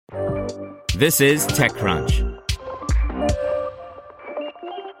This is TechCrunch.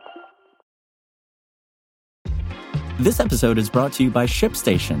 This episode is brought to you by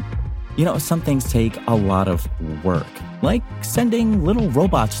ShipStation. You know, some things take a lot of work, like sending little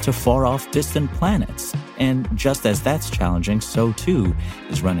robots to far-off distant planets. And just as that's challenging, so too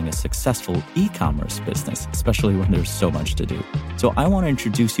is running a successful e-commerce business, especially when there's so much to do. So I want to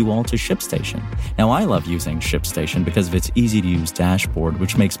introduce you all to ShipStation. Now, I love using ShipStation because of its easy-to-use dashboard,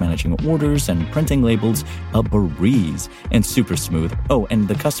 which makes managing orders and printing labels a breeze and super smooth. Oh, and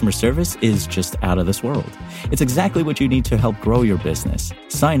the customer service is just out of this world. It's exactly what you need to help grow your business.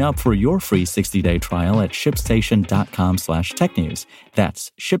 Sign up for your free 60-day trial at shipstation.com/technews.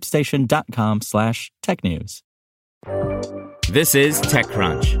 That's shipstation.com/technews. This is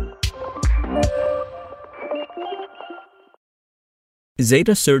TechCrunch.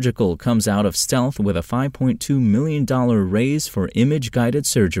 Zeta Surgical comes out of stealth with a $5.2 million raise for image-guided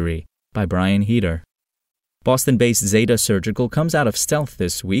surgery by Brian Heater. Boston-based Zeta Surgical comes out of stealth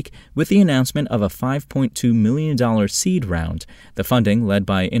this week with the announcement of a $5.2 million seed round. The funding, led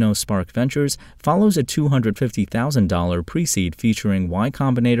by Innospark Ventures, follows a $250,000 pre-seed featuring Y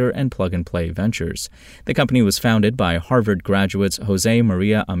Combinator and Plug and Play Ventures. The company was founded by Harvard graduates Jose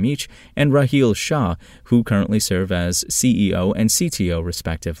Maria Amich and Rahil Shah, who currently serve as CEO and CTO,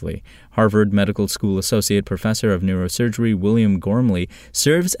 respectively. Harvard Medical School Associate Professor of Neurosurgery William Gormley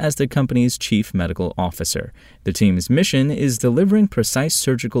serves as the company's chief medical officer. The team's mission is delivering precise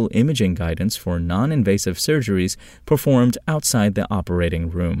surgical imaging guidance for non-invasive surgeries performed outside the operating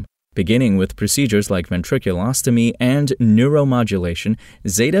room. Beginning with procedures like ventriculostomy and neuromodulation,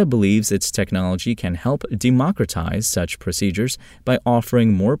 Zeta believes its technology can help democratize such procedures by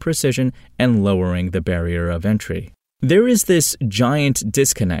offering more precision and lowering the barrier of entry. There is this giant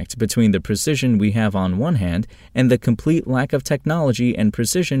disconnect between the precision we have on one hand and the complete lack of technology and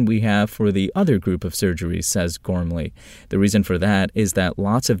precision we have for the other group of surgeries, says Gormley. The reason for that is that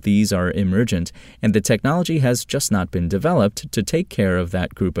lots of these are emergent, and the technology has just not been developed to take care of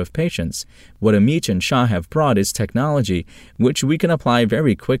that group of patients. What Amich and Shah have brought is technology, which we can apply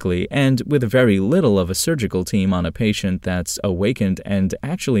very quickly and with very little of a surgical team on a patient that's awakened and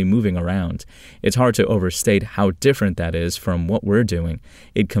actually moving around. It's hard to overstate how different that is from what we're doing.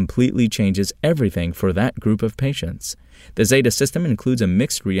 It completely changes everything for that group of patients. The Zeta system includes a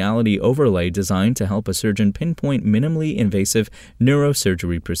mixed reality overlay designed to help a surgeon pinpoint minimally invasive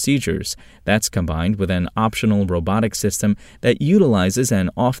neurosurgery procedures. That's combined with an optional robotic system that utilizes an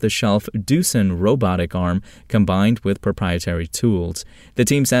off-the-shelf Doosan robotic arm combined with proprietary tools. The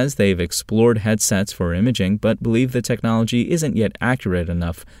team says they've explored headsets for imaging but believe the technology isn't yet accurate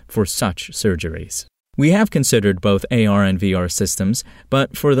enough for such surgeries. We have considered both AR and VR systems,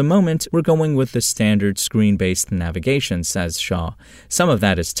 but for the moment, we're going with the standard screen-based navigation, says Shaw. Some of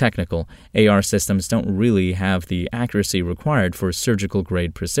that is technical. AR systems don't really have the accuracy required for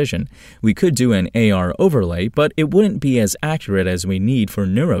surgical-grade precision. We could do an AR overlay, but it wouldn't be as accurate as we need for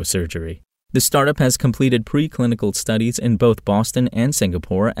neurosurgery. The startup has completed preclinical studies in both Boston and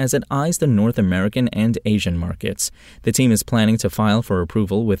Singapore as it eyes the North American and Asian markets. The team is planning to file for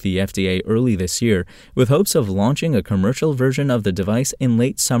approval with the FDA early this year, with hopes of launching a commercial version of the device in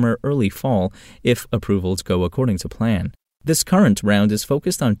late summer, early fall, if approvals go according to plan. This current round is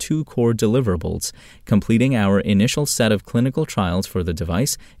focused on two core deliverables: completing our initial set of clinical trials for the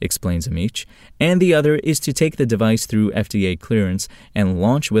device, explains Amich, and the other is to take the device through FDA clearance and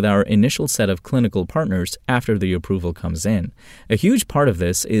launch with our initial set of clinical partners after the approval comes in. A huge part of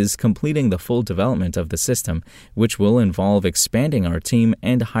this is completing the full development of the system, which will involve expanding our team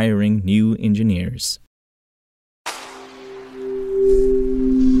and hiring new engineers.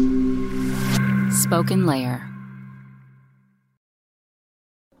 Spoken Layer.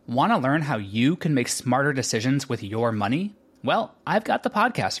 Want to learn how you can make smarter decisions with your money? Well, I've got the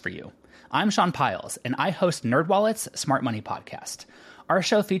podcast for you. I'm Sean Piles, and I host NerdWallet's Smart Money Podcast. Our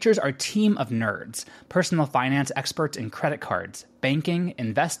show features our team of nerds, personal finance experts in credit cards, banking,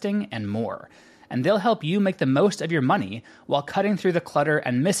 investing, and more. And they'll help you make the most of your money while cutting through the clutter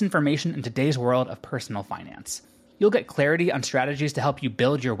and misinformation in today's world of personal finance. You'll get clarity on strategies to help you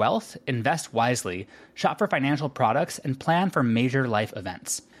build your wealth, invest wisely, shop for financial products, and plan for major life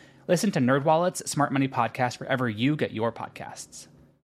events. Listen to NerdWallet's Smart Money Podcast wherever you get your podcasts.